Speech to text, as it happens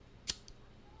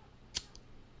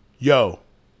Yo,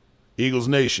 Eagles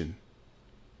Nation,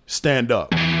 stand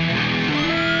up.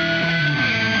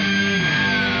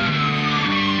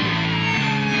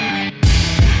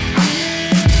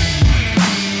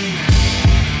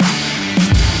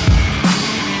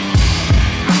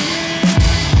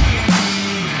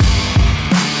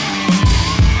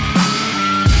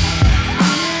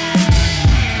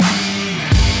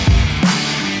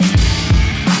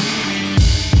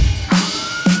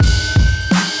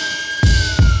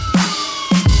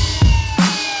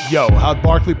 Yo, how'd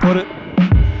Barkley put it?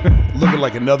 Looking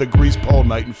like another grease pole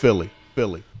night in Philly.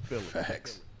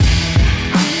 Facts.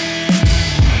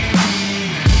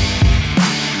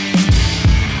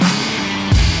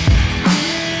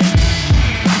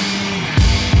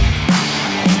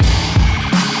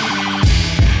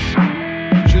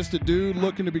 Just a dude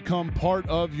looking to become part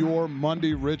of your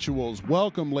Monday rituals.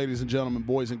 Welcome, ladies and gentlemen,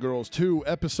 boys and girls, to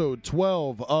episode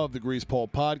 12 of the Grease Pole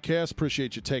Podcast.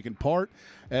 Appreciate you taking part.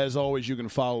 As always, you can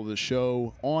follow the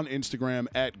show on Instagram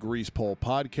at Grease Pole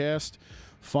Podcast.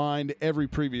 Find every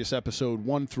previous episode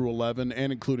 1 through 11,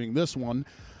 and including this one,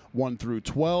 1 through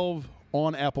 12,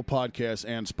 on Apple Podcasts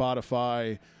and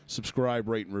Spotify. Subscribe,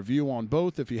 rate, and review on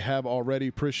both. If you have already,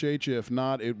 appreciate you. If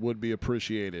not, it would be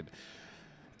appreciated.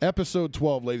 Episode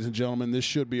 12, ladies and gentlemen. This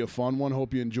should be a fun one.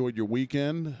 Hope you enjoyed your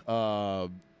weekend.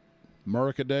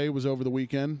 America Day was over the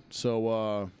weekend,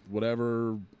 so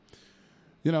whatever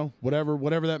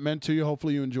that meant to you,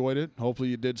 hopefully you enjoyed it. Hopefully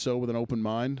you did so with an open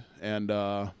mind. And,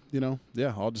 I'll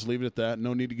just leave it at that.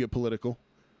 No need to get political.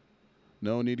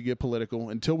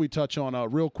 Until we touch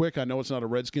on, real quick, I know it's not a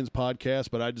Redskins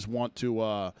podcast, but I just want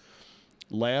to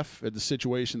laugh at the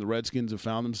situation the Redskins have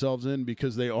found themselves in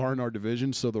because they are in our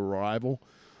division, so they're a rival.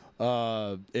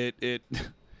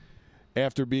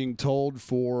 After being told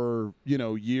for,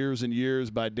 years and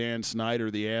years by Dan Snyder,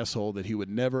 the asshole, that he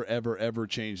would never, ever, ever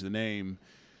change the name,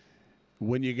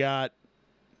 when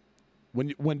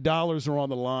dollars are on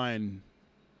the line,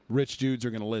 rich dudes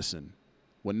are going to listen.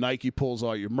 When Nike pulls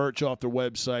all your merch off their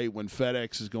website, when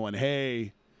FedEx is going,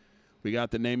 hey, we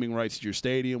got the naming rights to your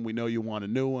stadium, we know you want a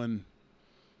new one,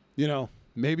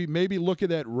 maybe look at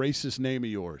that racist name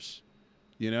of yours,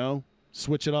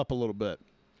 switch it up a little bit.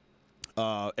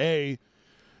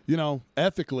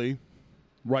 Ethically,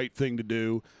 right thing to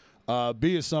do.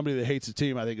 B, as somebody that hates the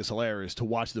team, I think it's hilarious to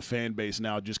watch the fan base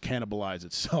now just cannibalize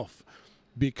itself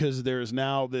because there's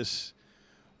now this,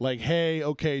 hey,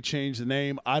 okay, change the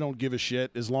name. I don't give a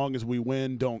shit. As long as we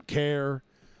win, don't care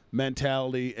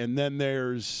mentality. And then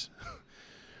there's,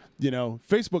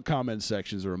 Facebook comment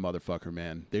sections are a motherfucker,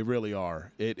 man. They really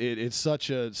are. It's such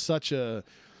a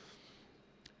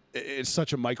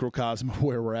microcosm of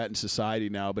where we're at in society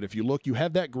now. But if you look, you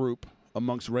have that group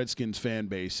amongst Redskins fan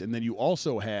base, and then you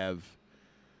also have,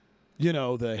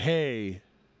 hey,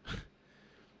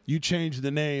 you change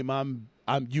the name,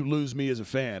 you lose me as a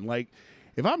fan.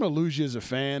 If I'm going to lose you as a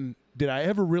fan, did I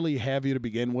ever really have you to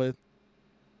begin with?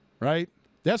 Right?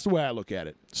 That's the way I look at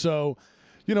it. So,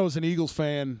 as an Eagles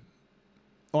fan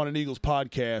on an Eagles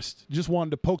podcast, just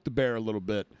wanted to poke the bear a little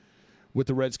bit with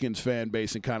the Redskins fan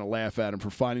base and kind of laugh at them for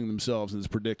finding themselves in this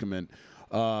predicament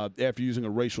after using a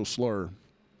racial slur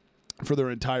for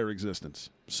their entire existence.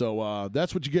 So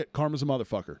that's what you get. Karma's a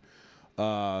motherfucker.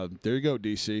 There you go,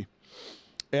 DC.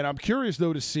 And I'm curious,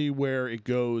 though, to see where it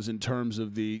goes in terms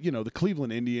of the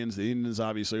Cleveland Indians. The Indians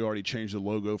obviously already changed the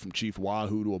logo from Chief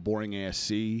Wahoo to a boring-ass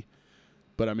C.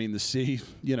 But, I mean, the C,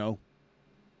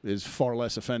 is far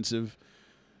less offensive.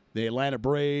 The Atlanta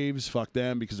Braves, fuck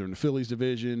them because they're in the Phillies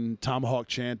division. Tomahawk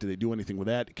Chant, do they do anything with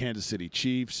that? Kansas City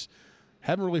Chiefs.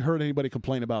 Haven't really heard anybody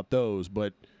complain about those.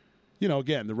 But,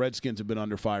 again, the Redskins have been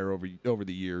under fire over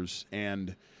the years.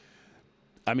 And,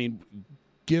 I mean,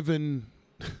 given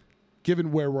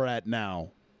where we're at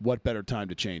now, what better time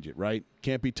to change it, right?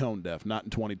 Can't be tone deaf, not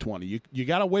in 2020. You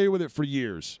got away with it for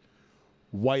years.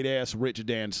 White-ass rich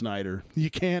Dan Snyder. You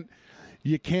can't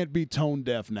be tone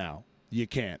deaf now. You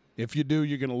can't. If you do,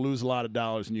 you're going to lose a lot of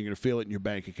dollars and you're going to feel it in your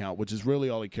bank account, which is really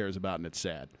all he cares about, and it's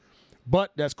sad.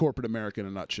 But that's corporate America in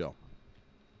a nutshell.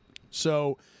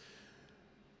 So,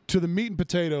 to the meat and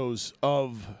potatoes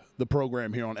of the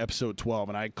program here on episode 12,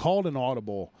 and I called an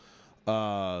audible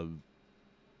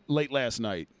late last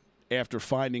night after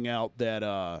finding out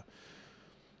that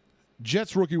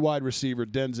Jets rookie wide receiver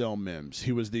Denzel Mims,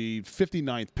 he was the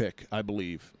 59th pick, I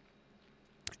believe,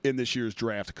 in this year's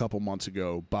draft a couple months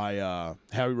ago by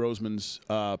Howie Roseman's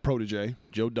protege,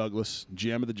 Joe Douglas,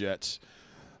 GM of the Jets.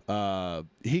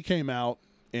 He came out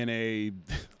in a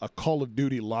Call of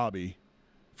Duty lobby,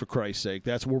 for Christ's sake.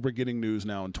 That's where we're getting news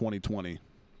now in 2020,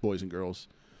 boys and girls.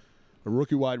 A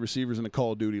rookie wide receiver's in a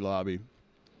Call of Duty lobby.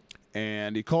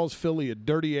 and he calls Philly a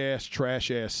dirty-ass,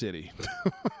 trash-ass city.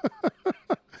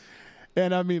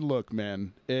 And, I mean, look,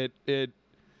 man, I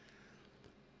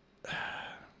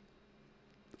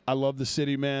love the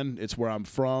city, man. It's where I'm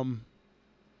from.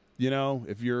 You know,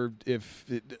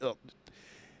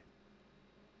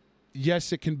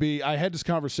 yes, it can be. I had this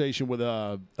conversation with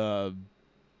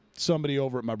somebody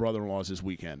over at my brother-in-law's this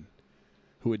weekend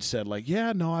who had said, like,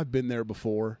 yeah, no, I've been there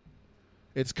before.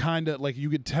 It's kind of like you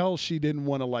could tell she didn't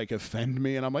want to, like, offend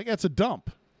me. And I'm like, that's a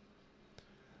dump.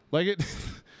 Like, it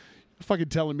fucking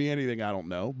telling me anything I don't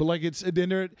know. But, like, it's in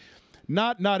there.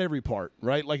 Not every part,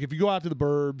 right? Like, if you go out to the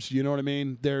burbs, you know what I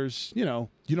mean? There's, you know,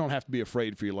 you don't have to be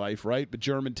afraid for your life, right? But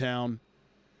Germantown,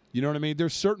 you know what I mean?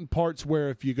 There's certain parts where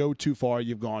if you go too far,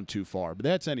 you've gone too far. But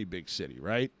that's any big city,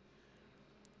 right?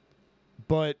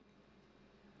 But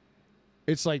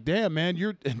it's like, damn, man,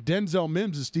 Denzel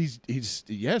Mims he's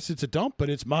yes, it's a dump, but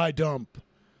it's my dump.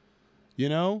 You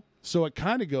know? So it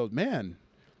kind of goes, man.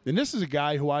 And this is a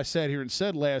guy who I sat here and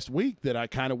said last week that I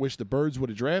kind of wish the Birds would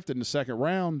have drafted in the second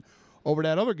round over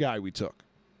that other guy we took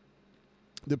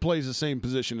that plays the same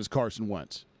position as Carson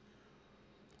Wentz.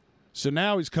 So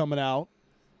now he's coming out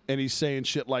and he's saying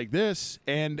shit like this.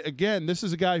 And again, this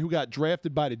is a guy who got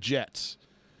drafted by the Jets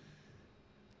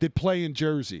that play in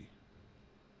Jersey.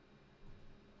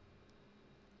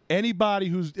 Anybody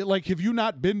who's like, have you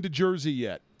not been to Jersey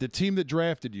yet? The team that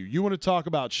drafted you. You want to talk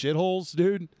about shitholes,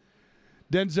 dude?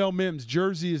 Denzel Mims,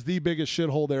 Jersey is the biggest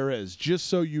shithole there is, just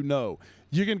so you know.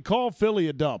 You can call Philly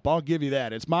a dump. I'll give you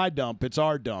that. It's my dump. It's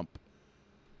our dump.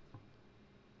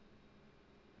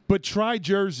 But try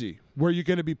Jersey, where you're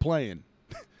going to be playing,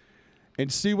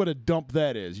 and see what a dump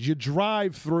that is. You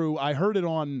drive through. I heard it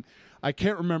on, I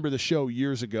can't remember the show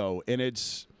years ago, and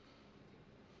it's,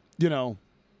 you know,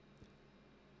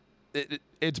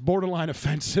 it's borderline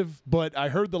offensive, but I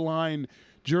heard the line,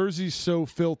 Jersey's so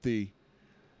filthy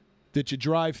that you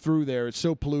drive through there, it's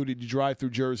so polluted, you drive through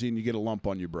Jersey and you get a lump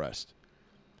on your breast.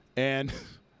 And,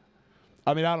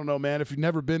 I mean, I don't know, man. If you've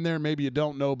never been there, maybe you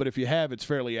don't know, but if you have, it's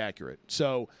fairly accurate.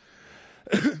 So,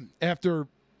 after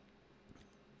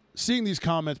seeing these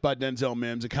comments by Denzel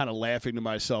Mims and kind of laughing to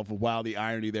myself, wow, the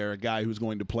irony there, a guy who's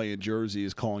going to play in Jersey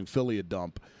is calling Philly a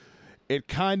dump, it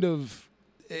kind of,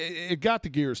 it got the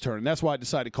gears turning. That's why I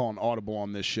decided to call an audible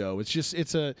on this show.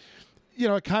 It's a... You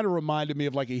know, it kind of reminded me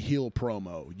of like a heel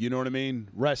promo. You know what I mean?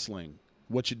 Wrestling,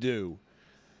 what you do.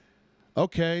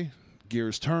 Okay,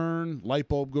 gears turn, light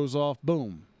bulb goes off,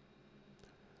 boom.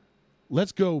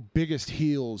 Let's go biggest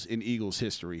heels in Eagles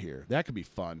history here. That could be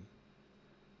fun.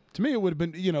 To me, it would have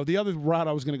been, you know, the other route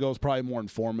I was going to go is probably more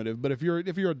informative. But if you're a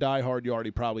diehard, you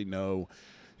already probably know.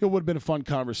 It would have been a fun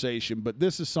conversation. But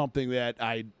this is something that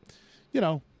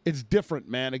it's different,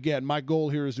 man. Again, my goal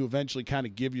here is to eventually kind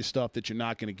of give you stuff that you're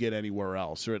not going to get anywhere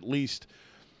else, or at least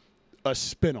a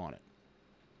spin on it.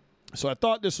 So I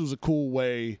thought this was a cool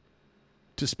way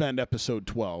to spend episode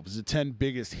 12. It's the 10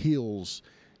 biggest heels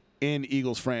in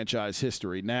Eagles franchise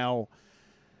history. Now,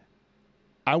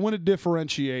 I want to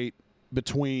differentiate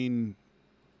between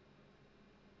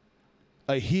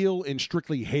a heel and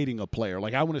strictly hating a player.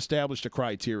 Like, I want to establish the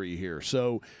criteria here.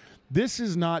 So this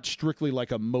is not strictly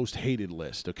like a most hated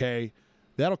list, okay?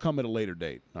 That'll come at a later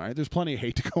date, all right? There's plenty of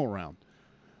hate to go around,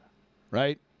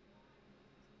 right?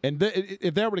 And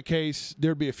if that were the case,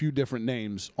 there'd be a few different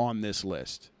names on this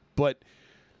list. But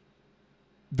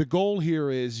the goal here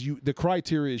is the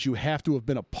criteria is you have to have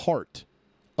been a part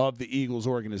of the Eagles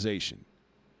organization.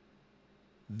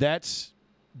 That's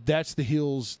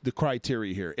the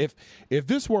criteria here. If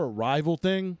this were a rival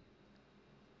thing,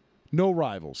 no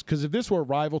rivals. Because if this were a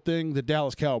rival thing, the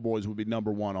Dallas Cowboys would be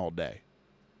number one all day.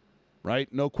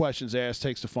 Right? No questions asked.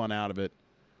 Takes the fun out of it.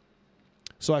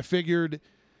 So I figured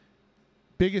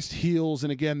biggest heels.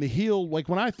 And again, the heel, like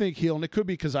when I think heel, and it could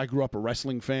be because I grew up a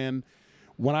wrestling fan.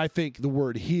 When I think the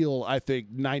word heel, I think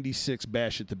 96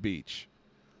 Bash at the Beach.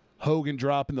 Hogan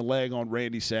dropping the leg on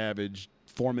Randy Savage,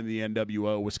 forming the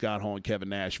NWO with Scott Hall and Kevin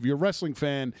Nash. If you're a wrestling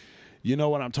fan, you know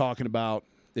what I'm talking about.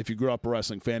 If you grew up a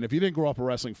wrestling fan. If you didn't grow up a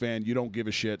wrestling fan, you don't give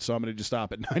a shit. So I'm going to just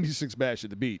stop at 96 Bash at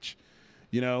the Beach,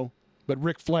 you know. But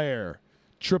Ric Flair,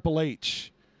 Triple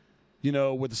H, you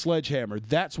know, with the sledgehammer.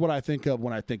 That's what I think of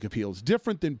when I think of heels.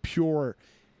 Different than pure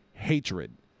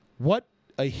hatred. What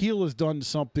a heel has done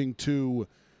something to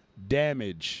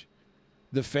damage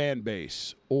the fan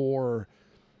base or,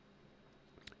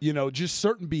 you know, just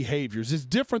certain behaviors. It's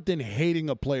different than hating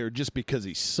a player just because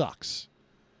he sucks.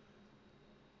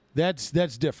 That's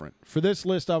different. For this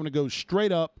list, I'm going to go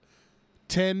straight up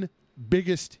 10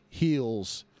 biggest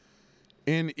heels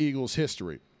in Eagles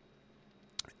history.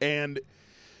 And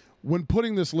when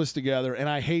putting this list together, and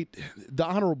I hate the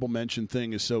honorable mention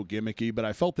thing is so gimmicky, but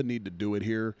I felt the need to do it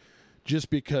here just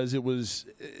because I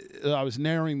was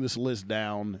narrowing this list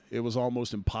down. It was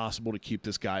almost impossible to keep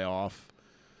this guy off,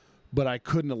 but I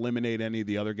couldn't eliminate any of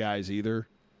the other guys either.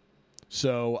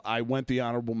 So I went the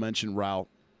honorable mention route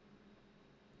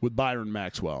with Byron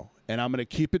Maxwell, and I'm going to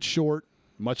keep it short,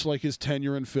 much like his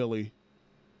tenure in Philly.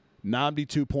 Nnamdi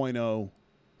 2.0,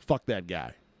 fuck that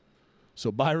guy.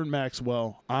 So Byron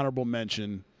Maxwell, honorable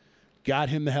mention, got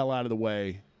him the hell out of the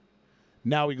way.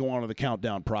 Now we go on to the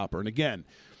countdown proper. And again,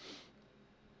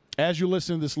 as you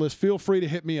listen to this list, feel free to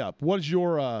hit me up. What is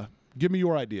your, give me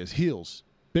your ideas. Heels,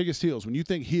 biggest heels. When you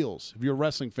think heels, if you're a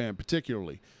wrestling fan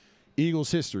particularly,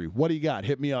 Eagles history, what do you got?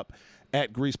 Hit me up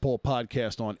at Greasepole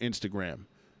Podcast on Instagram.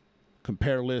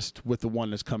 Compare list with the one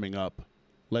that's coming up.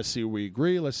 Let's see where we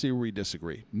agree. Let's see where we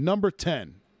disagree. Number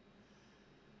 10.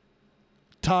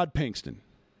 Todd Pinkston.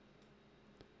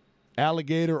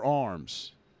 Alligator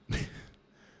arms.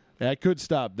 I could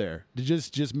stop there.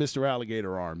 Just Mr.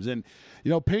 Alligator arms. And,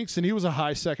 Pinkston, he was a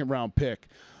high second-round pick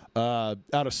out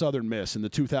of Southern Miss in the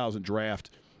 2000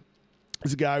 draft.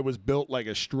 This guy was built like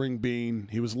a string bean.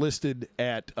 He was listed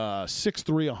at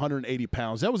 6'3", 180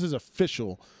 pounds. That was his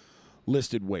official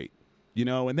listed weight.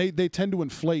 And they tend to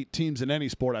inflate, teams in any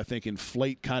sport, I think,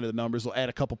 inflate kind of the numbers. They'll add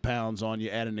a couple pounds on you,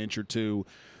 add an inch or two.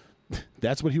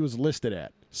 That's what he was listed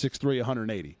at, 6'3",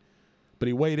 180. But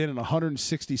he weighed in at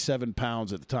 167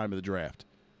 pounds at the time of the draft.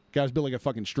 Guy's built like a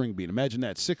fucking string bean. Imagine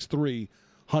that, 6'3",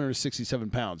 167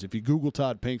 pounds. If you Google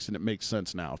Todd Pinkston, it makes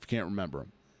sense now, if you can't remember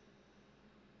him.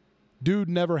 Dude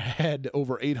never had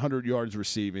over 800 yards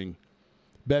receiving.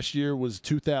 Best year was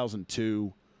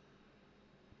 2002.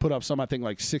 Put up I think,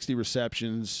 like 60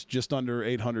 receptions, just under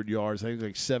 800 yards. I think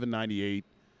like 798,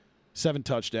 7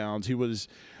 touchdowns. He was...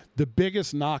 The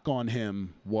biggest knock on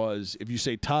him was, if you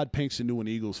say Todd Pinkston to an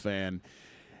Eagles fan,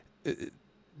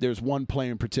 there's one play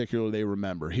in particular they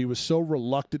remember. He was so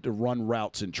reluctant to run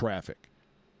routes in traffic.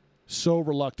 So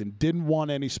reluctant. Didn't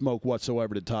want any smoke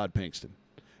whatsoever to Todd Pinkston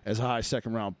as a high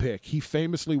second-round pick. He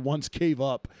famously once gave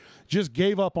up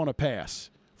on a pass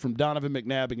from Donovan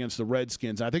McNabb against the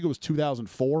Redskins. I think it was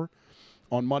 2004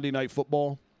 on Monday Night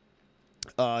Football.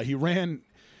 Pinkston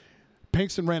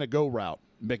ran a go route.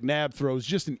 McNabb throws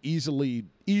just an easily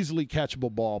catchable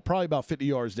ball, probably about 50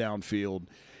 yards downfield.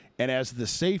 And as the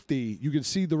safety, you can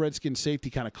see the Redskins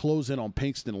safety kind of close in on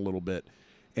Pinkston a little bit,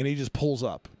 and he just pulls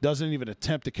up. Doesn't even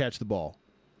attempt to catch the ball.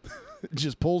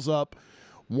 Just pulls up,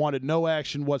 wanted no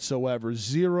action whatsoever,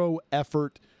 zero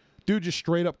effort. Dude just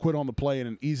straight up quit on the play in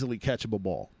an easily catchable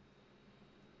ball.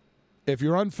 If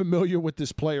you're unfamiliar with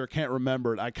this player, can't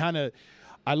remember it,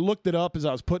 I looked it up as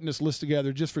I was putting this list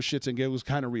together just for shits and giggles,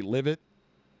 kind of relive it.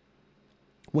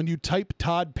 When you type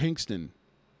Todd Pinkston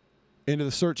into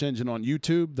the search engine on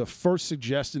YouTube, the first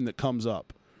suggestion that comes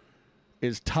up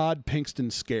is Todd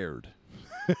Pinkston scared.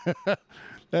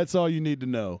 That's all you need to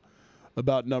know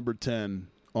about number 10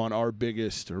 on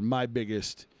my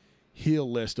biggest heel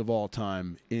list of all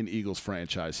time in Eagles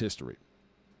franchise history.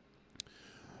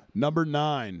 Number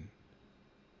 9,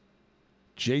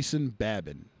 Jason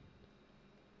Babin.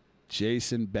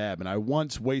 Jason Babin. I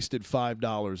once wasted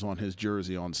 $5 on his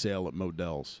jersey on sale at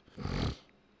Modell's.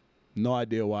 No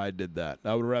idea why I did that.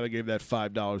 I would rather give that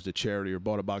 $5 to charity or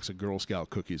bought a box of Girl Scout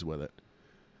cookies with it.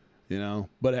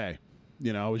 But hey,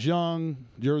 I was young.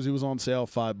 Jersey was on sale,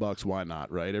 $5. Why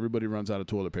not, right? Everybody runs out of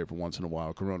toilet paper once in a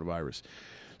while, coronavirus.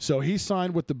 So he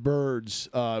signed with the Birds.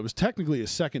 It was technically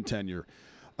his second tenure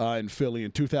in Philly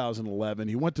in 2011.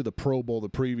 He went to the Pro Bowl the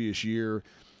previous year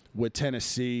with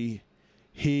Tennessee.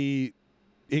 He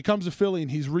comes to Philly,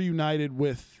 and he's reunited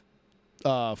with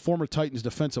former Titans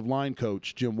defensive line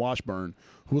coach Jim Washburn,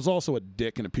 who was also a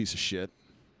dick and a piece of shit.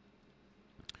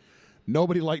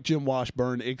 Nobody liked Jim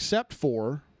Washburn except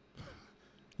for,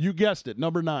 you guessed it,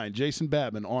 number 9, Jason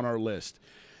Babin on our list.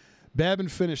 Babin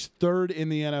finished third in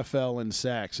the NFL in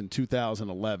sacks in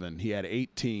 2011. He had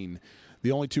 18.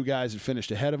 The only two guys that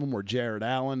finished ahead of him were Jared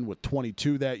Allen with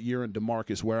 22 that year and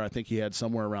DeMarcus Ware. I think he had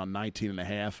somewhere around 19 and a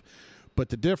half. But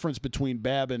the difference between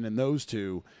Babin and those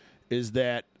two is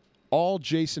that all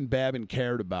Jason Babin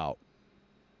cared about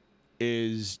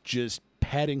is just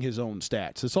padding his own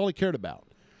stats. That's all he cared about.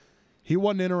 He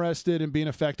wasn't interested in being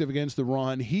effective against the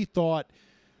run. He thought,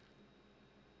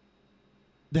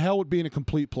 the hell with being a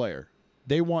complete player.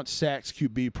 They want sacks,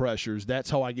 QB pressures. That's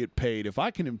how I get paid. If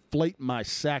I can inflate my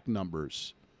sack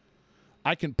numbers,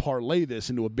 I can parlay this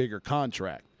into a bigger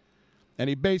contract. And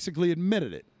he basically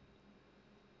admitted it.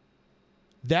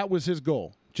 That was his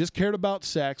goal. Just cared about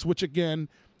sacks, which, again,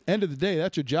 end of the day,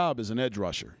 that's your job as an edge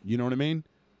rusher. You know what I mean?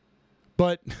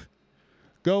 But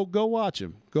Go watch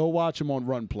him. Go watch him on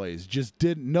run plays. Just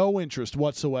no interest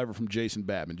whatsoever from Jason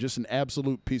Batman. Just an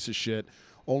absolute piece of shit.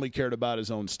 Only cared about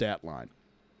his own stat line.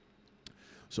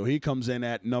 So he comes in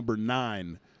at number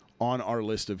 9 on our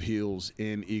list of heels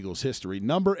in Eagles history.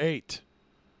 Number 8.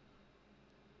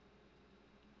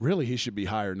 Really, he should be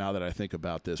higher now that I think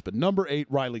about this. But number 8,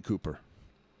 Riley Cooper.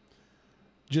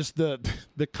 Just the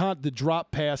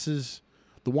drop passes,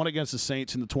 the one against the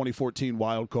Saints in the 2014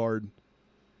 wild card.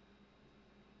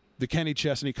 The Kenny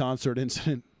Chesney concert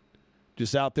incident,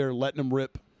 just out there letting him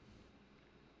rip,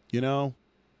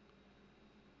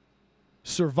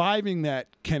 surviving that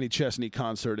Kenny Chesney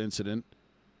concert incident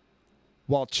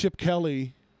while Chip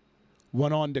Kelly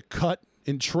went on to cut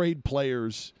and trade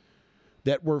players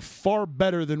that were far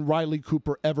better than Riley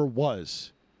Cooper ever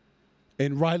was.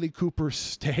 And Riley Cooper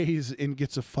stays and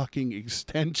gets a fucking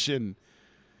extension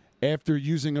after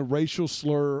using a racial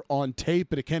slur on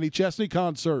tape at a Kenny Chesney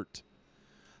concert.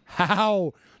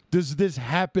 How does this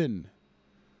happen?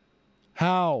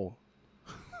 How?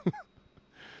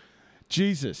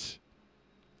 Jesus.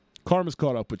 Karma's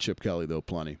caught up with Chip Kelly, though,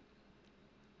 plenty.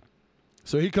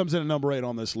 So he comes in at number 8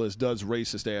 on this list, does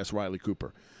racist-ass Riley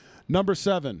Cooper. Number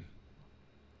 7,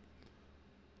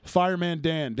 Fireman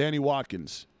Danny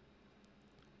Watkins.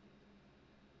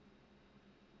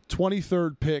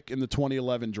 23rd pick in the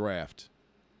 2011 draft.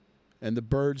 And the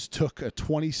Birds took a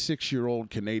 26-year-old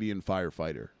Canadian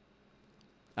firefighter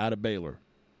out of Baylor.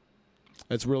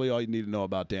 That's really all you need to know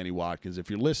about Danny Watkins. If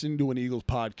you're listening to an Eagles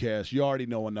podcast, you already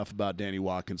know enough about Danny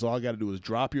Watkins. All I got to do is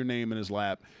drop your name in his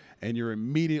lap, and you're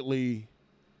immediately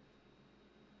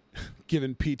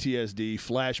given PTSD,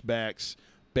 flashbacks,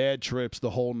 bad trips,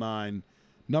 the whole 9.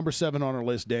 Number 7 on our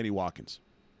list, Danny Watkins.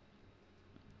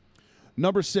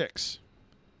 Number 6,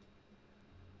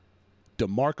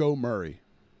 DeMarco Murray.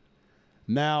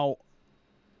 Now,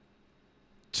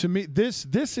 to me,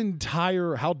 this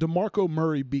entire, how DeMarco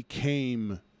Murray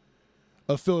became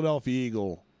a Philadelphia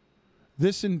Eagle,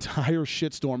 this entire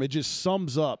shitstorm, it just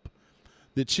sums up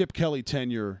the Chip Kelly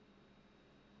tenure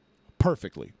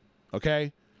perfectly,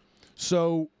 okay?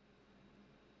 So,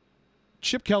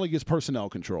 Chip Kelly gets personnel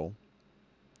control,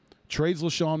 trades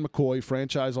LaShawn McCoy,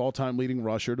 franchise all-time leading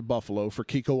rusher, to Buffalo for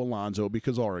Kiko Alonso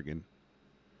because Oregon.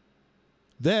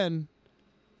 Then,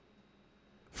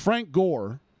 Frank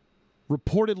Gore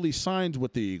reportedly signs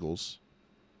with the Eagles,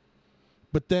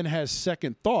 but then has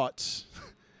second thoughts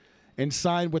and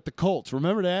signed with the Colts.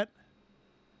 Remember that?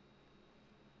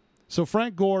 So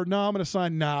Frank Gore, no, I'm going to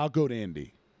sign. No, I'll go to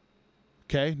Indy.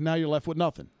 Okay, now you're left with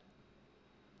nothing.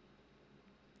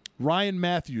 Ryan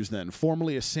Matthews then,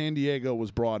 formerly of San Diego,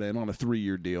 was brought in on a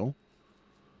 3-year deal.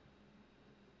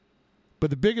 But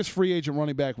the biggest free agent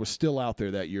running back was still out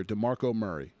there that year, DeMarco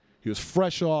Murray. He was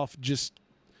fresh off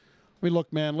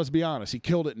look, man, let's be honest. He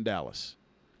killed it in Dallas.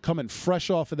 Coming fresh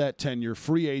off of that tenure,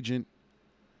 free agent,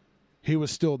 he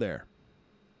was still there.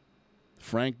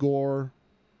 Frank Gore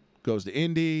goes to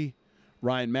Indy.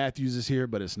 Ryan Matthews is here,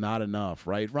 but it's not enough,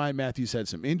 right? Ryan Matthews had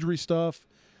some injury stuff.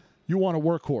 You want a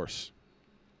workhorse.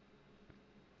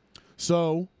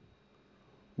 So,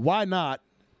 why not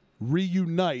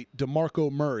reunite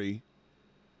DeMarco Murray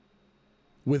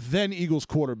with then Eagles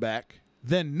quarterback,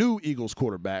 then new Eagles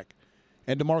quarterback,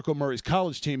 and DeMarco Murray's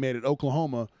college teammate at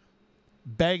Oklahoma,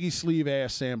 baggy sleeve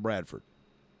ass Sam Bradford.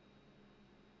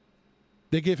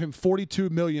 They give him $42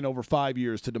 million over 5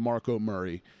 years to DeMarco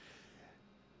Murray.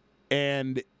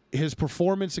 And his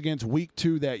performance against week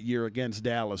 2 that year against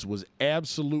Dallas was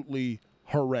absolutely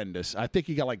horrendous. I think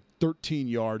he got like 13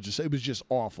 yards. It was just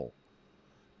awful.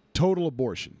 Total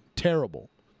abortion. Terrible.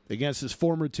 Against his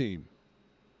former team.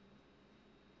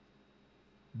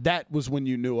 That was when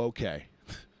you knew, okay,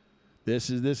 this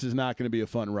is not going to be a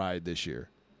fun ride this year.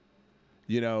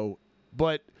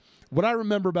 But what I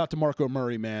remember about DeMarco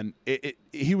Murray, man,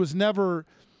 he wasn't a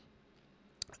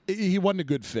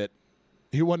good fit.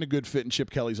 He wasn't a good fit in Chip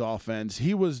Kelly's offense.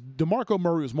 DeMarco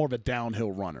Murray was more of a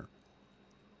downhill runner.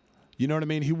 You know what I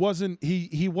mean? He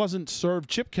wasn't served.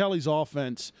 Chip Kelly's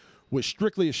offense was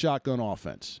strictly a shotgun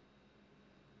offense.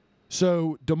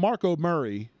 So DeMarco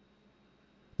Murray,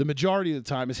 the majority of the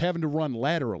time, is having to run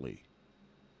laterally.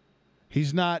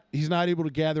 He's not able to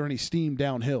gather any steam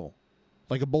downhill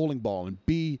like a bowling ball and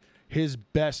be his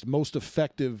best, most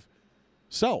effective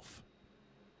self.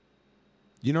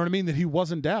 You know what I mean? That he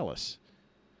wasn't Dallas.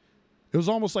 It was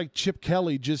almost like Chip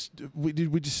Kelly we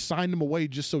just signed him away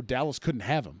just so Dallas couldn't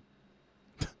have him.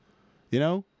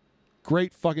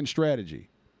 Great fucking strategy.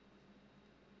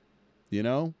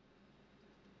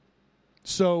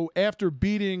 So after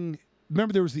beating,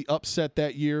 remember there was the upset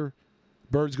that year,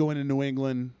 Birds going to New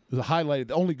England. It was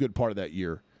the only good part of that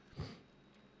year.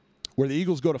 where the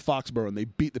Eagles go to Foxborough and they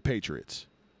beat the Patriots.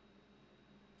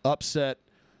 Upset.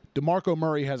 DeMarco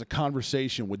Murray has a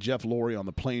conversation with Jeff Lurie on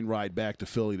the plane ride back to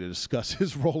Philly to discuss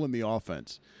his role in the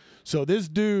offense. So this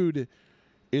dude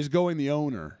is going to the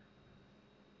owner,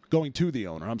 to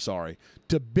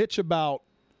bitch about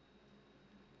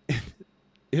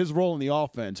his role in the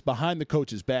offense behind the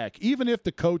coach's back. Even if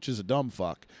the coach is a dumb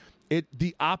fuck,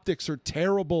 the optics are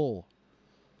terrible.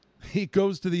 He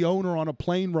goes to the owner on a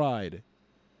plane ride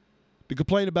to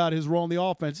complain about his role in the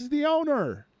offense. It's the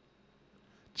owner.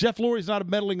 Jeff Lurie's not a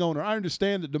meddling owner. I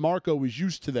understand that DeMarco was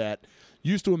used to that,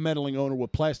 used to a meddling owner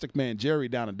with Plastic Man Jerry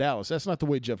down in Dallas. That's not the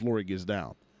way Jeff Lurie gets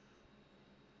down.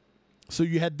 So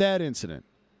you had that incident.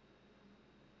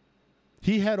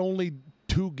 He had only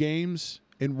 2 games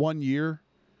in 1 year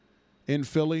in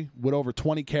Philly with over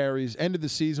 20 carries, ended the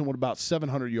season with about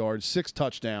 700 yards, 6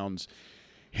 touchdowns.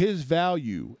 His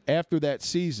value after that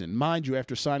season, mind you,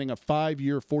 after signing a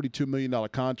 5-year, $42 million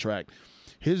contract,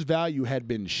 his value had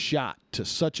been shot to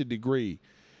such a degree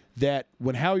that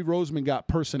when Howie Roseman got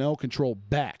personnel control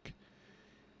back,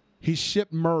 he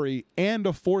shipped Murray and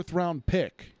a 4th-round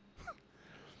pick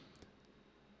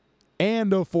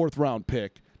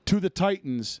to the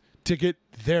Titans to get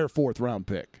their 4th-round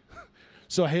pick.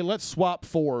 So, hey, let's swap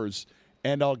 4s,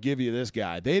 and I'll give you this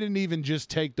guy. They didn't even just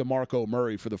take DeMarco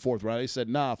Murray for the 4th round. They said,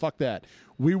 nah, fuck that.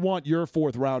 We want your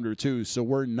 4th-rounder too, so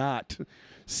we're not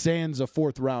sans a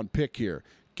 4th-round pick here.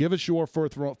 Give us your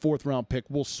 4th-round pick.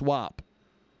 We'll swap,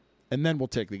 and then we'll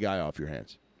take the guy off your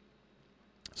hands.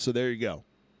 So there you go.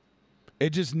 It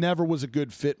just never was a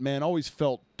good fit, man. Always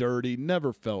felt dirty,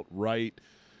 never felt right.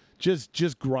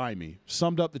 Just grimy.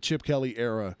 Summed up the Chip Kelly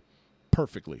era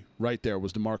perfectly. Right there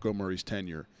was DeMarco Murray's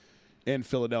tenure in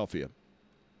Philadelphia.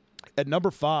 At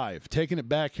number 5, taking it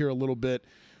back here a little bit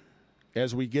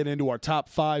as we get into our top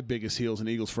 5 biggest heels in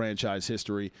Eagles franchise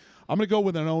history, I'm going to go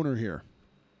with an owner here.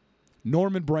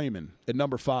 Norman Braman at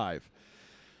number 5.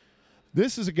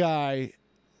 This is a guy,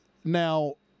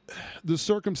 now, the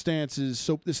circumstances,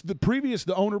 so this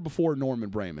the owner before Norman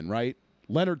Braman, right?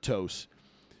 Leonard Tose.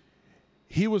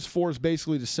 He was forced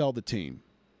basically to sell the team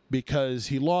because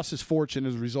he lost his fortune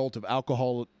as a result of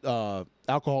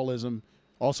alcoholism,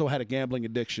 also had a gambling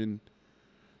addiction.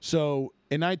 So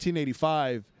in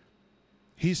 1985,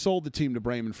 he sold the team to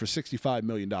Braman for $65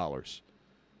 million.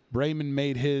 Braman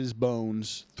made his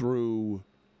bones through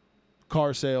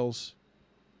car sales,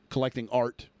 collecting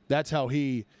art. That's how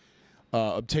he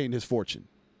obtained his fortune,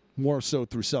 more so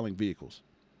through selling vehicles.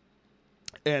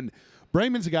 And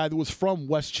Braman's a guy that was from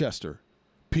Westchester,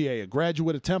 PA, a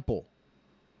graduate of Temple.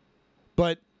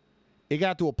 But it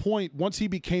got to a point, once he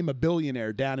became a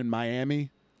billionaire down in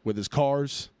Miami with his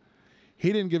cars,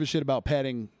 he didn't give a shit about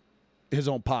padding his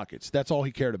own pockets. That's all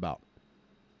he cared about.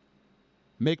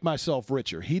 Make myself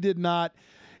richer. He did not,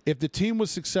 if the team was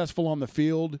successful on the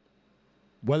field,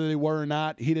 whether they were or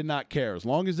not, he did not care. As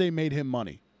long as they made him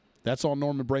money. That's all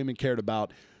Norman Braman cared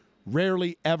about.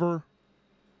 Rarely ever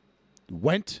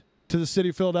went to the city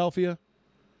of Philadelphia.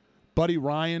 Buddy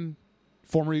Ryan,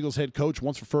 former Eagles head coach,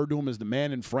 once referred to him as the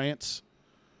man in France.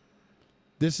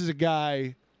 This is a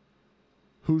guy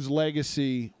whose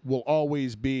legacy will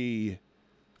always be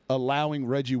allowing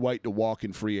Reggie White to walk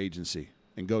in free agency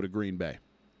and go to Green Bay.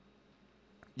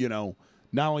 You know,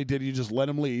 not only did he just let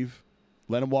him leave,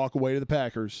 let him walk away to the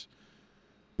Packers,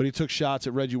 but he took shots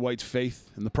at Reggie White's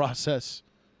faith in the process,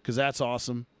 because that's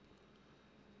awesome.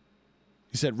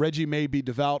 He said, Reggie may be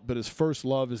devout, but his first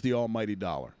love is the almighty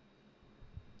dollar.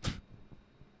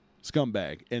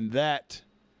 Scumbag. And that,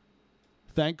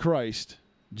 thank Christ,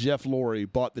 Jeff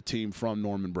Lurie bought the team from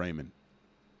Norman Braman.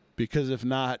 Because if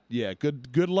not, yeah,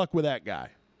 good luck with that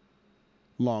guy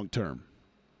long term.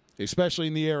 Especially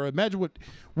in the era. Imagine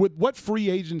what free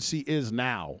agency is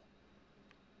now.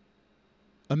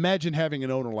 Imagine having an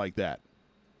owner like that.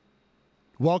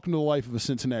 Welcome to the life of a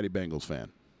Cincinnati Bengals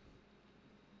fan.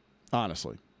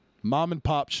 Honestly. Mom and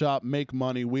pop shop, make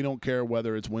money. We don't care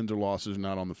whether it's wins or losses or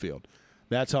not on the field.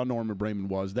 That's how Norman Braman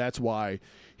was. That's why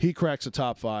he cracks the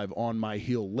top 5 on my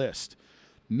heel list.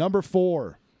 Number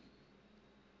 4.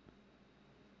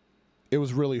 It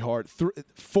was really hard.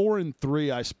 4 and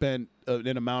 3, I spent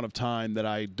an amount of time that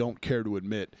I don't care to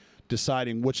admit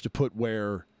deciding which to put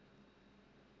where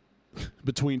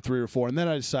between 3 or 4. And then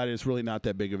I decided it's really not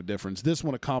that big of a difference. This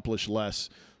one accomplished less,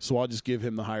 so I'll just give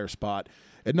him the higher spot.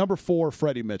 At number 4,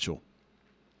 Freddie Mitchell.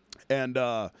 And,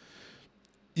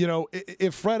 you know,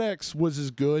 if Fred X was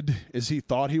as good as he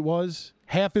thought he was,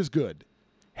 half as good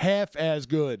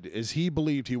as he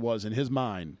believed he was in his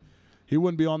mind, he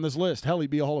wouldn't be on this list. Hell, he'd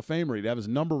be a Hall of Famer. He'd have his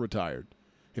number retired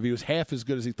if he was half as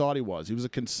good as he thought he was. He was a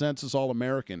consensus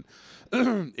All-American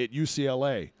at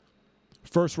UCLA.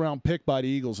 First-round pick by the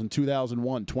Eagles in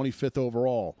 2001, 25th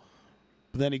overall.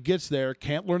 But then he gets there,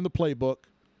 can't learn the playbook.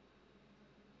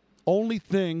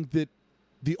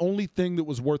 The only thing that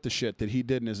was worth the shit that he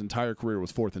did in his entire career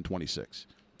was 4th and 26.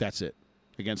 That's it,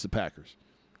 against the Packers.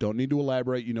 Don't need to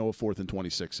elaborate. You know what 4th and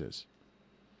 26 is.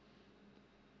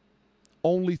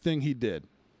 Only thing he did.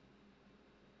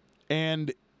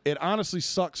 And it honestly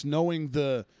sucks knowing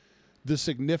the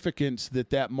significance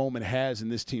that moment has in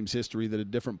this team's history that a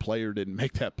different player didn't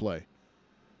make that play.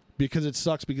 Because it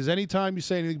sucks. Because anytime you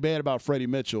say anything bad about Freddie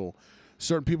Mitchell,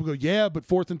 certain people go, yeah, but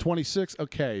 4th and 26?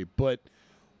 Okay, but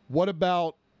what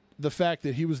about the fact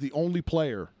that he was the only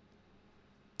player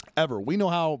ever? We know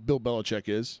how Bill Belichick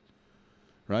is,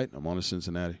 right? I'm on to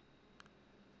Cincinnati.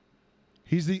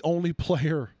 He's the only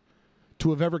player to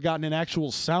have ever gotten an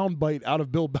actual soundbite out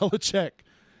of Bill Belichick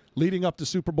leading up to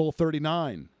Super Bowl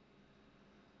 39.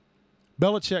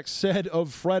 Belichick said of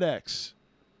FredEx,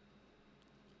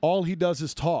 all he does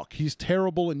is talk. He's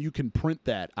terrible, and you can print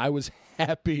that. I was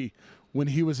happy when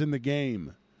he was in the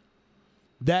game.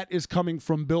 That is coming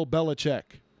from Bill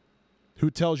Belichick, who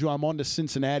tells you I'm on to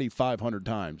Cincinnati 500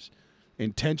 times,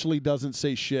 intentionally doesn't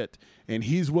say shit, and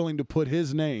he's willing to put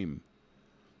his name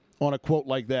on a quote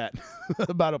like that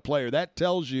about a player. That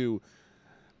tells you,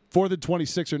 4th and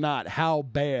 26 or not, how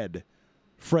bad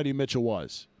Freddie Mitchell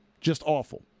was. Just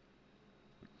awful.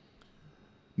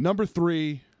 Number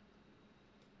 3,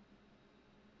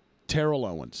 Terrell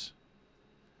Owens.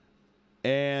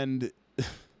 And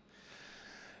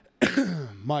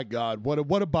my God, what a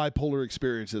bipolar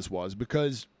experience this was,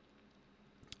 because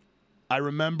I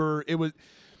remember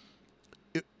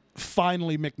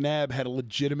finally McNabb had a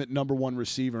legitimate number 1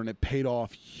 receiver, and it paid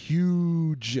off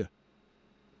huge.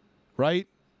 Right?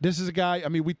 This is a guy, I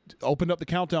mean, we opened up the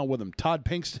countdown with him. Todd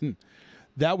Pinkston,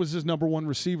 that was his number 1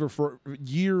 receiver for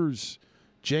years.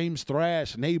 James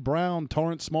Thrash, Nay Brown,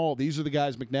 Torrance Small, these are the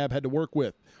guys McNabb had to work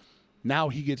with. Now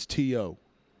he gets T.O.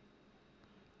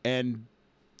 And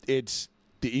the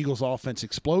Eagles' offense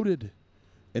exploded.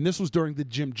 And this was during the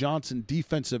Jim Johnson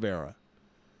defensive era.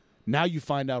 Now you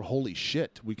find out, holy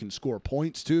shit, we can score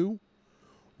points too?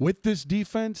 With this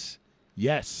defense?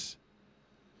 Yes.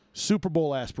 Super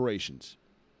Bowl aspirations.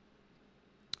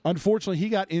 Unfortunately, he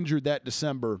got injured that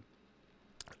December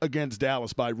against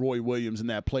Dallas by Roy Williams in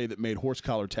that play that made horse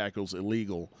collar tackles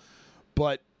illegal.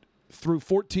 But through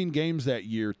 14 games that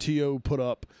year, T.O. put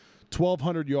up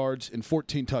 1,200 yards and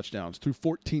 14 touchdowns through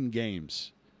 14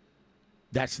 games.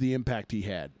 That's the impact he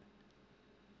had.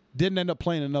 Didn't end up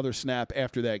playing another snap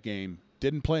after that game.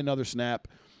 Didn't play another snap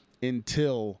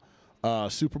until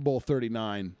Super Bowl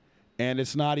 39, and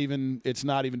it's not even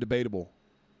debatable.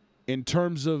 In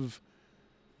terms of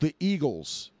the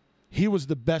Eagles, he was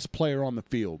the best player on the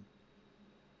field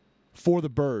for the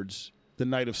Birds the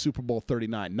night of Super Bowl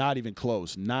 39. Not even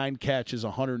close. 9 catches,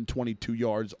 122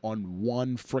 yards on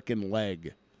one frickin'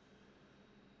 leg.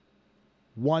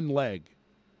 One leg.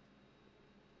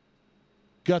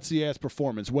 Gutsy-ass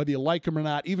performance. Whether you like him or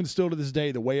not, even still to this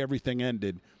day, the way everything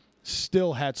ended,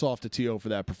 still hats off to T.O. for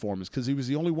that performance, because he was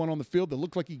the only one on the field that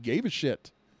looked like he gave a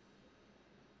shit.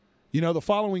 You know, the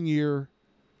following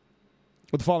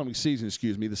season,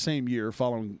 the same year,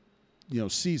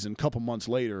 season, couple months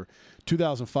later,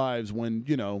 2005 is when,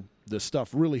 the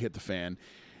stuff really hit the fan.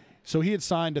 So he had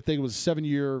signed, I think it was a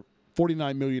 7-year,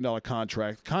 $49 million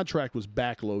contract. The contract was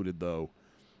backloaded, though.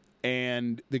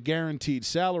 And the guaranteed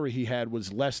salary he had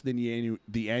was less than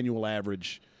the annual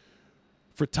average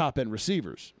for top-end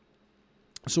receivers.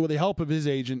 So with the help of his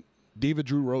agent, Diva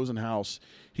Drew Rosenhaus,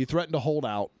 he threatened to hold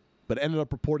out, but ended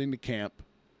up reporting to camp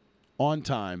on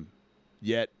time.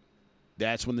 Yet,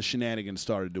 that's when the shenanigans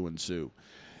started to ensue.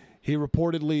 He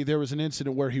reportedly, there was an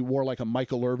incident where he wore like a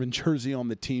Michael Irvin jersey on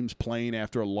the team's plane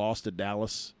after a loss to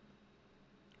Dallas.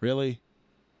 Really?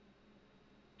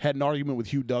 Had an argument with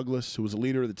Hugh Douglas, who was the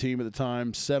leader of the team at the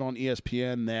time, said on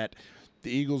ESPN that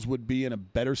the Eagles would be in a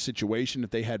better situation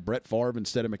if they had Brett Favre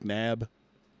instead of McNabb.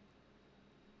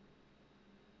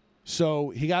 So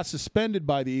he got suspended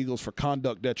by the Eagles for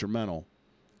conduct detrimental.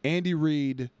 Andy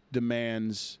Reid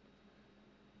demands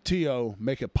T.O.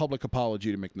 make a public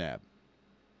apology to McNabb.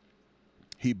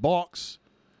 He balks.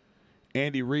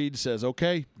 Andy Reid says,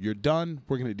 okay, you're done.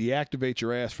 We're going to deactivate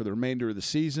your ass for the remainder of the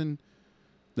season.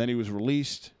 Then he was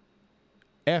released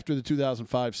after the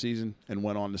 2005 season and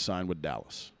went on to sign with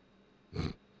Dallas.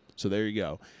 So there you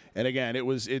go. And again, the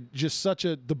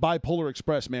bipolar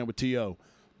express, man, with T.O.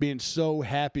 being so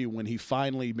happy when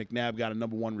McNabb got a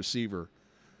number 1 receiver.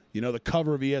 The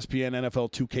cover of ESPN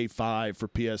NFL 2K5 for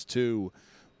PS2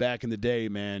 back in the day,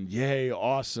 man. Yay,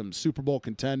 awesome. Super Bowl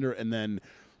contender, and then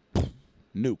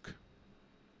nuke.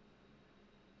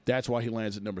 That's why he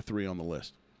lands at number 3 on the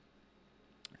list.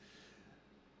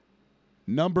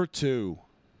 Number 2,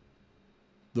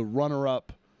 the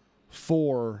runner-up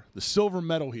for the silver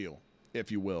medal heel,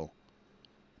 if you will,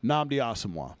 Nnamdi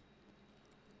Asomugha.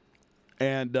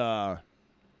 And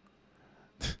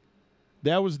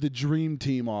that was the dream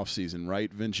team offseason,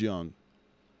 right? Vince Young.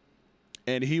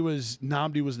 And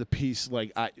Nnamdi was the piece,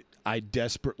 like, I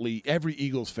desperately, every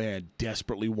Eagles fan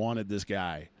desperately wanted this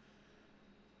guy.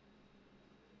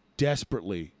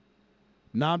 Desperately.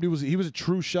 Nnamdi was a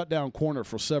true shutdown corner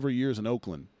for several years in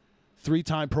Oakland.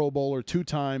 3-time Pro Bowler,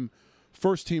 2-time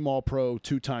first-team All-Pro,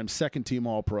 2-time second-team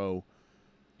All-Pro.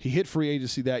 He hit free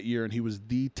agency that year, and he was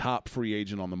the top free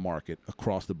agent on the market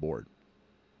across the board.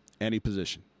 Any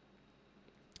position.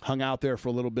 Hung out there for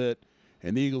a little bit,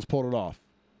 and the Eagles pulled it off.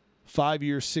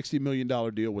 5-year, $60 million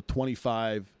deal with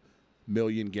 $25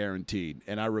 million guaranteed.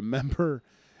 And I remember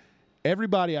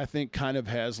everybody, I think, kind of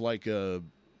has like or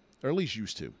at least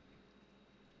used to,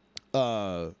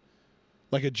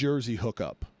 like a jersey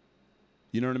hookup.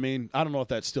 You know what I mean? I don't know if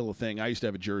that's still a thing. I used to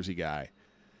have a jersey guy,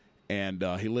 and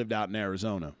he lived out in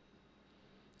Arizona.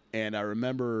 And I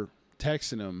remember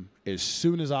texting him as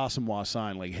soon as Asomugha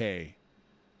signed, like, hey,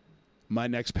 my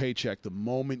next paycheck, the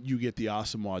moment you get the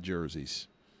Asomugha jerseys,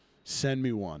 send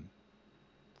me one.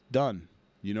 Done.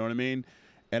 You know what I mean?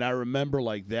 And I remember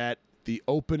like that, the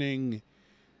opening,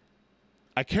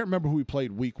 I can't remember who we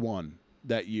played week 1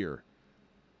 that year,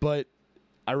 but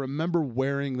I remember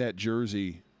wearing that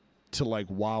jersey to like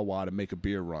Wawa to make a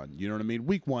beer run. You know what I mean?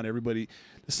 Week 1, the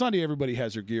Sunday everybody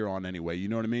has their gear on anyway. You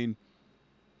know what I mean?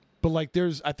 But like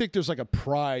I think there's like a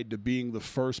pride to being the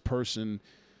first person.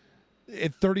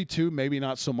 At 32, maybe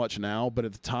not so much now, but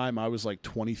at the time I was like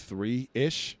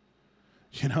 23-ish,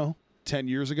 10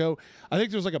 years ago. I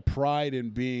think there's like a pride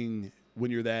in being,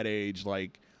 when you're that age,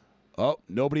 like, oh,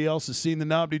 nobody else has seen the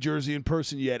Nnamdi jersey in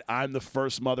person yet. I'm the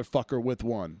first motherfucker with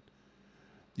one.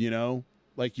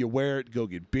 Like you wear it, go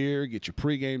get beer, get your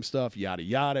pregame stuff, yada,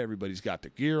 yada. Everybody's got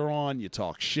their gear on. You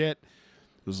talk shit.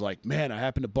 It was like, man, I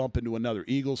happened to bump into another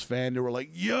Eagles fan. They were like,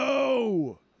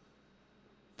 yo,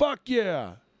 fuck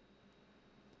yeah.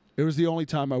 It was the only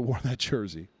time I wore that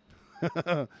jersey.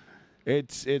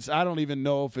 It's. I don't even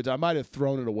know if I might have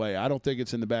thrown it away. I don't think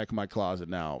it's in the back of my closet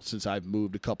now, since I've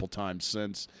moved a couple times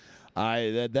since.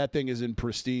 That thing is in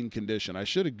pristine condition. I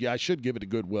should give it to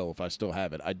Goodwill if I still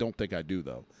have it. I don't think I do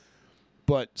though.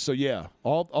 But so yeah,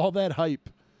 all that hype,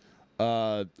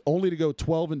 only to go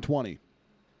 12-20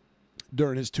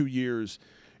 during his 2 years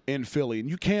in Philly, and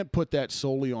you can't put that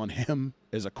solely on him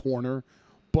as a corner,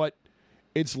 but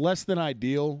it's less than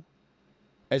ideal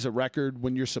as a record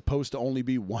when you're supposed to only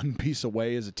be one piece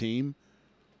away as a team.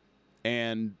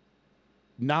 And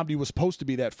Nnamdi was supposed to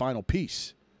be that final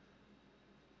piece.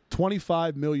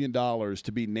 $25 million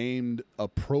to be named a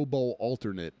Pro Bowl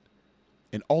alternate.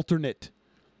 An alternate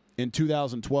in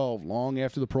 2012, long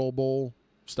after the Pro Bowl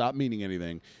stopped meaning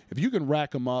anything. If you can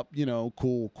rack them up,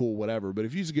 cool, whatever. But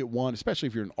if you just get one, especially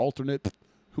if you're an alternate,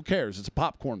 who cares? It's a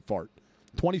popcorn fart.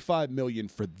 $25 million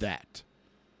for that.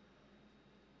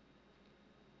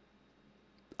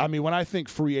 I mean, when I think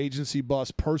free agency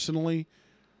bust, personally,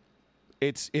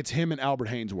 it's him and Albert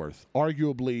Haynesworth.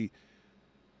 Arguably,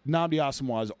 Nnamdi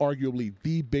Asomugha is arguably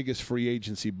the biggest free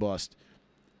agency bust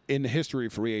in the history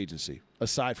of free agency,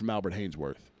 aside from Albert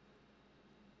Haynesworth.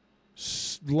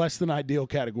 Less than ideal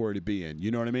category to be in. You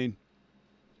know what I mean?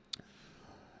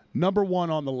 Number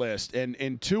 1 on the list,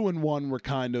 and 2 and 1 were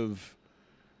kind of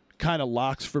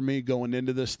locks for me going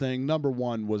into this thing. Number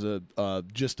 1 was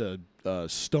just a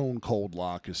stone cold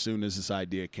lock as soon as this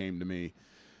idea came to me.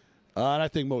 And I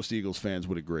think most Eagles fans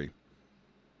would agree.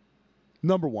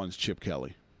 Number 1's Chip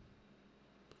Kelly.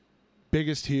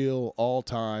 Biggest heel all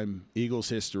time, Eagles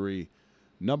history.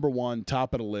 Number 1,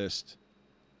 top of the list,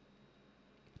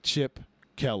 Chip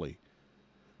Kelly,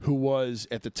 who was,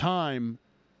 at the time,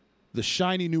 the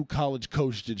shiny new college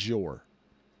coach du jour,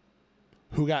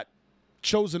 who got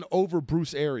chosen over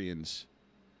Bruce Arians.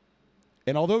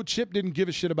 And although Chip didn't give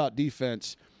a shit about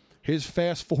defense, his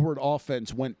fast-forward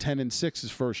offense went 10-6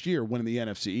 his first year, winning the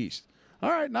NFC East. All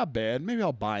right, not bad. Maybe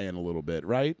I'll buy in a little bit,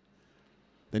 right?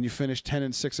 Then you finish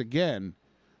 10-6 again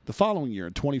the following year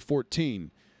in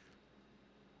 2014.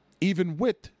 Even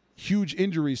with huge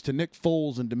injuries to Nick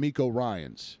Foles and DeMeco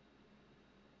Ryans.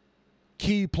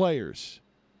 Key players.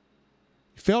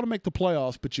 You fail to make the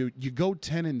playoffs, but you go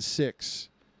 10-6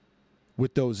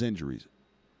 with those injuries.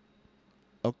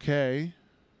 Okay.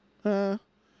 Then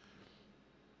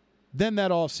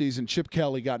that offseason, Chip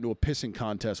Kelly got into a pissing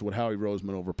contest with Howie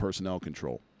Roseman over personnel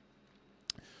control.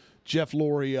 Jeff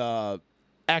Lurie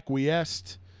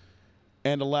acquiesced,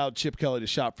 and allowed Chip Kelly to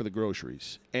shop for the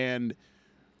groceries. And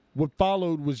what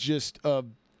followed was just a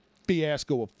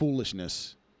fiasco of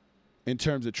foolishness in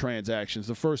terms of transactions.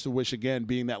 The first of which, again,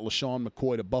 being that LaShawn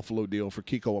McCoy to Buffalo deal for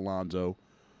Kiko Alonso.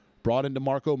 Brought in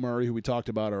DeMarco Murray, who we talked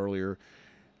about earlier.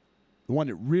 The one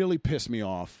that really pissed me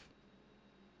off,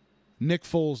 Nick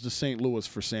Foles to St. Louis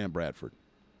for Sam Bradford.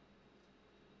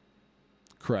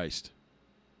 Christ.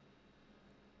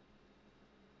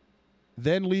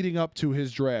 Then leading up to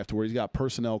his draft where he's got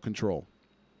personnel control.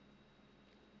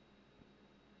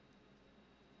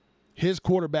 His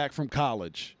quarterback from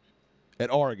college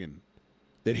at Oregon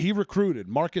that he recruited,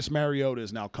 Marcus Mariota,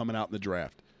 is now coming out in the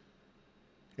draft.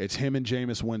 It's him and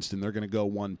Jameis Winston. They're going to go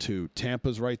 1-2.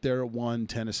 Tampa's right there at 1.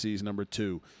 Tennessee's number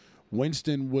 2.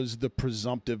 Winston was the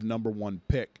presumptive number 1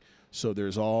 pick. So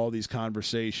there's all these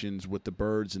conversations with the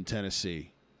Birds in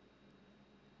Tennessee.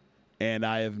 And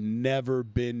I have never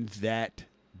been that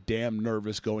damn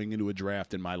nervous going into a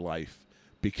draft in my life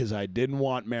because I didn't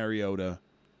want Mariota.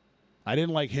 I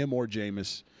didn't like him or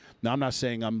Jameis. Now, I'm not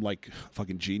saying I'm like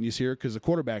fucking genius here because the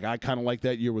quarterback I kind of liked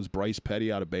that year was Bryce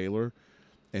Petty out of Baylor,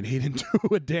 and he didn't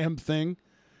do a damn thing,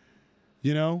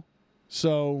 you know?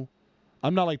 So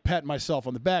I'm not like patting myself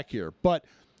on the back here, but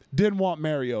didn't want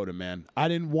Mariota, man. I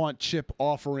didn't want Chip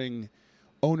offering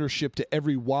ownership to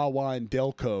every Wawa and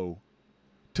Delco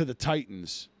to the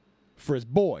Titans for his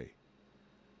boy.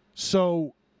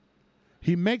 So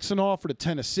he makes an offer to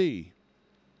Tennessee.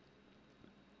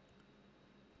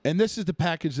 And this is the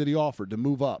package that he offered to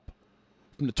move up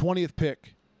from the 20th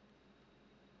pick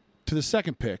to the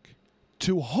 2nd pick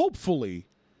to hopefully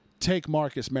take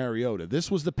Marcus Mariota.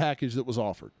 This was the package that was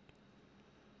offered.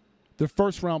 The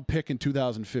first-round pick in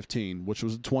 2015, which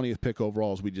was the 20th pick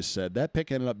overall, as we just said, that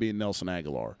pick ended up being Nelson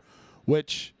Aguilar,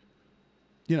 which,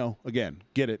 you know, again,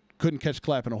 get it, couldn't catch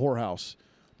clap in a whorehouse,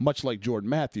 much like Jordan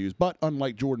Matthews. But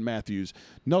unlike Jordan Matthews,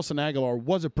 Nelson Aguilar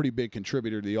was a pretty big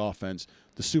contributor to the offense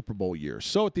the Super Bowl year.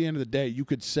 So at the end of the day, you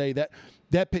could say that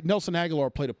Nelson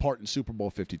Aguilar played a part in Super Bowl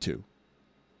 52.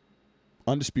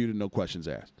 Undisputed, no questions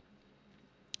asked.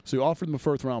 So he offered them a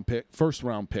first-round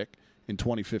pick in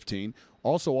 2015.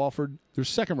 Also offered their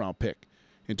second-round pick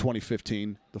in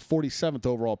 2015, the 47th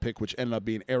overall pick, which ended up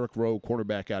being Eric Rowe,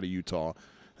 quarterback out of Utah.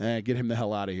 Get him the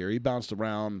hell out of here. He bounced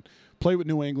around, played with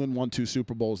New England, won 2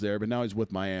 Super Bowls there, but now he's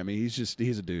with Miami. He's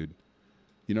a dude.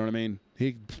 You know what I mean?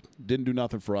 He didn't do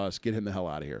nothing for us. Get him the hell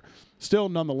out of here. Still,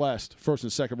 nonetheless, first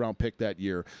and second round pick that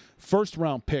year. First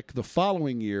round pick the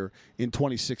following year in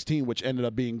 2016, which ended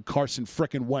up being Carson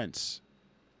frickin' Wentz.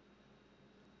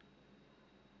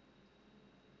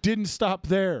 Didn't stop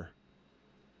there.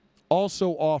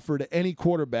 Also offered any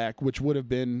quarterback, which would have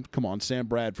been, Sam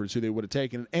Bradford's who they would have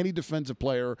taken, and any defensive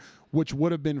player, which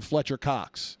would have been Fletcher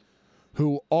Cox,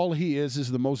 who all he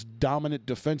is the most dominant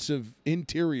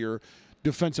interior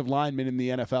defensive lineman in the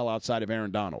NFL outside of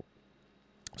Aaron Donald.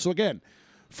 So again,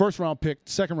 first round pick,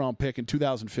 second round pick in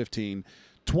 2015,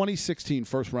 2016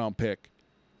 first round pick,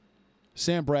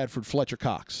 Sam Bradford, Fletcher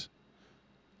Cox.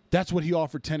 That's what he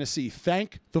offered Tennessee.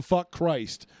 Thank the fuck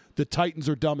Christ the Titans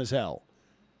are dumb as hell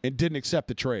and didn't accept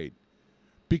the trade.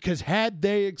 Because had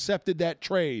they accepted that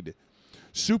trade,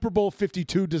 Super Bowl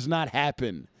 52 does not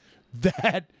happen.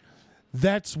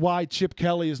 That's why Chip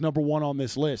Kelly is number 1 on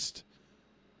this list.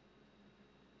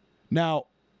 Now,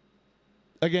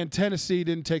 again, Tennessee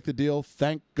didn't take the deal.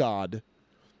 Thank God.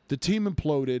 The team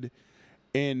imploded.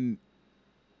 And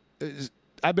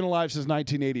I've been alive since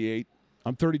 1988.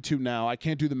 I'm 32 now. I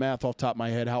can't do the math off the top of my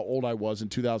head how old I was in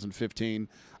 2015.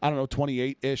 I don't know,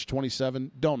 28-ish,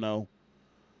 27. Don't know.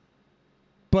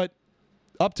 But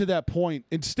up to that point,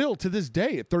 and still to this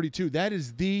day at 32,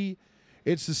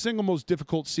 it's the single most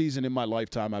difficult season in my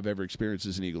lifetime I've ever experienced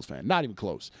as an Eagles fan. Not even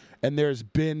close. And there's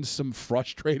been some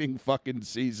frustrating fucking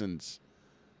seasons.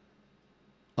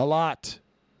 A lot.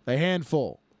 A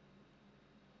handful.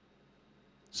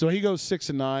 So he goes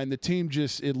 6-9. The team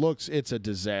it's a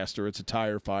disaster. It's a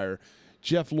tire fire.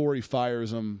 Jeff Lurie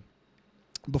fires him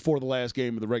before the last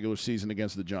game of the regular season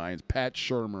against the Giants. Pat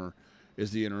Shurmur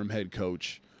is the interim head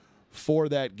coach for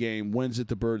that game. Wins it.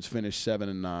 The Birds finish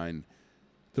 7-9.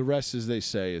 The rest, as they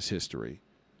say, is history.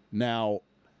 Now,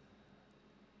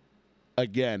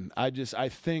 again, I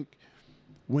think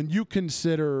when you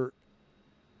consider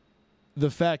the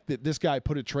fact that this guy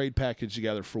put a trade package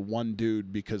together for one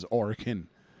dude because Oregon,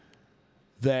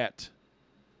 that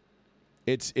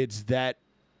it's that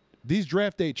these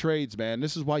draft day trades, man,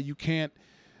 this is why you can't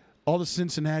all the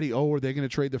Cincinnati, are they going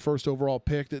to trade the first overall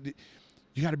pick?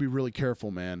 You got to be really careful,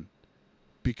 man,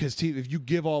 because if you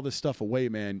give all this stuff away,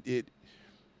 man,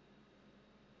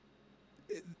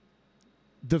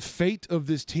 the fate of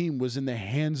this team was in the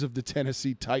hands of the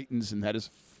Tennessee Titans, and that is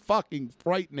fucking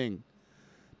frightening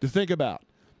to think about,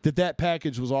 that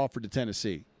package was offered to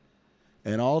Tennessee.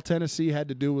 And all Tennessee had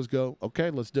to do was go, okay,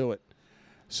 let's do it.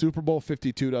 Super Bowl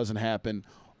 52 doesn't happen.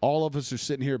 All of us are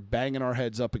sitting here banging our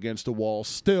heads up against a wall.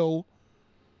 Still,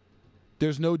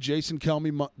 there's no Jason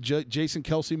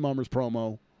Kelce Mummers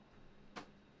promo.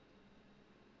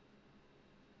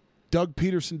 Doug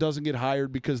Peterson doesn't get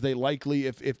hired because they likely,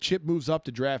 if Chip moves up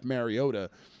to draft Mariota,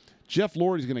 Jeff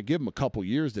Lurie's going to give him a couple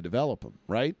years to develop him,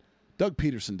 right? Doug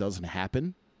Peterson doesn't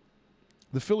happen.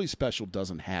 The Philly special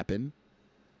doesn't happen.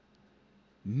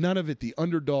 None of it, the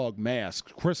underdog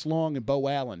mask, Chris Long and Bo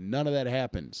Allen, none of that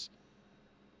happens.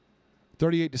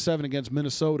 38-7 against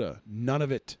Minnesota, none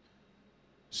of it.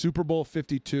 Super Bowl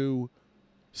 52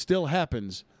 still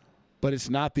happens, but it's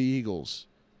not the Eagles.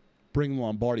 Bring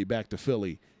Lombardi back to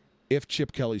Philly if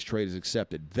Chip Kelly's trade is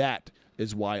accepted. That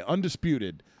is why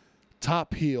undisputed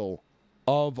top heel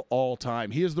of all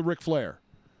time. He is the Ric Flair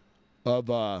of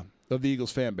the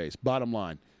Eagles fan base. Bottom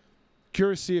line.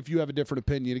 Curious to see if you have a different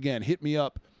opinion. Again, hit me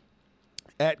up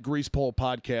at Greasepole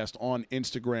Podcast on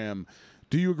Instagram.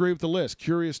 Do you agree with the list?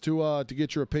 Curious to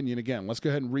get your opinion. Again, let's go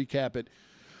ahead and recap it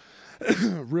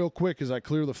real quick as I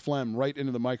clear the phlegm right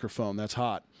into the microphone. That's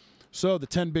hot. So the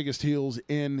 10 biggest heels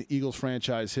in Eagles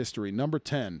franchise history. Number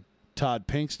 10, Todd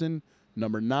Pinkston.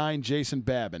 Number 9, Jason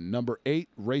Babin. Number 8,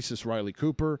 racist Riley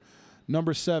Cooper.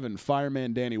 Number 7,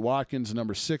 fireman Danny Watkins.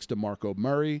 Number 6, DeMarco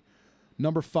Murray.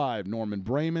 Number 5, Norman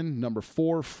Brayman. Number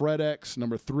 4, Fred X.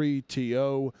 Number 3,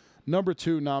 T.O. Number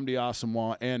 2, Nnamdi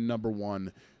Asomugha. And number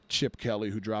 1, Chip Kelly,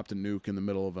 who dropped a nuke in the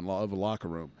middle of a locker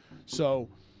room. So,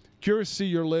 curious to see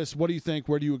your list. What do you think?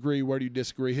 Where do you agree? Where do you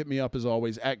disagree? Hit me up, as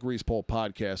always, at Greasepole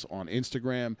Podcast on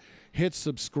Instagram. Hit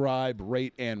subscribe,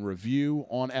 rate, and review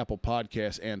on Apple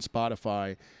Podcasts and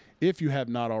Spotify if you have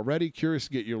not already. Curious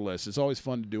to get your list. It's always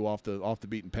fun to do off the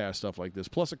beaten path stuff like this.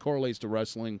 Plus, it correlates to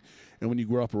wrestling, and when you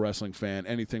grow up a wrestling fan,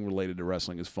 anything related to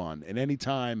wrestling is fun. And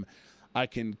anytime I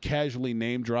can casually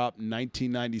name drop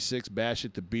 1996 Bash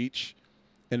at the Beach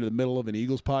into the middle of an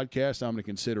Eagles podcast, I'm going to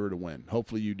consider it a win.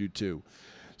 Hopefully you do too.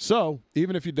 So,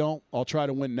 even if you don't, I'll try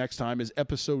to win next time as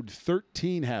episode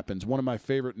 13 happens. One of my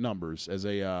favorite numbers as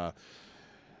a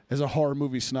horror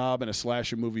movie snob and a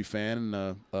slasher movie fan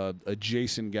and a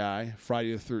Jason guy,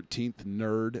 Friday the 13th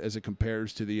nerd as it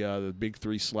compares to the big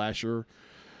three slasher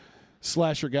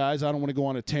guys. I don't want to go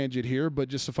on a tangent here, but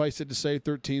just suffice it to say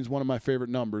 13 is one of my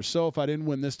favorite numbers. So if I didn't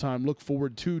win this time, look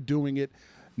forward to doing it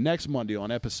next Monday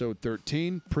on episode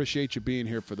 13. Appreciate you being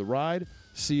here for the ride.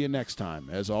 See you next time.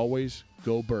 As always,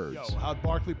 go Birds. Yo, how'd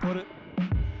Barkley put it?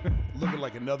 Looking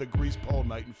like another grease pole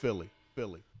night in Philly.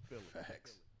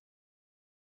 Facts.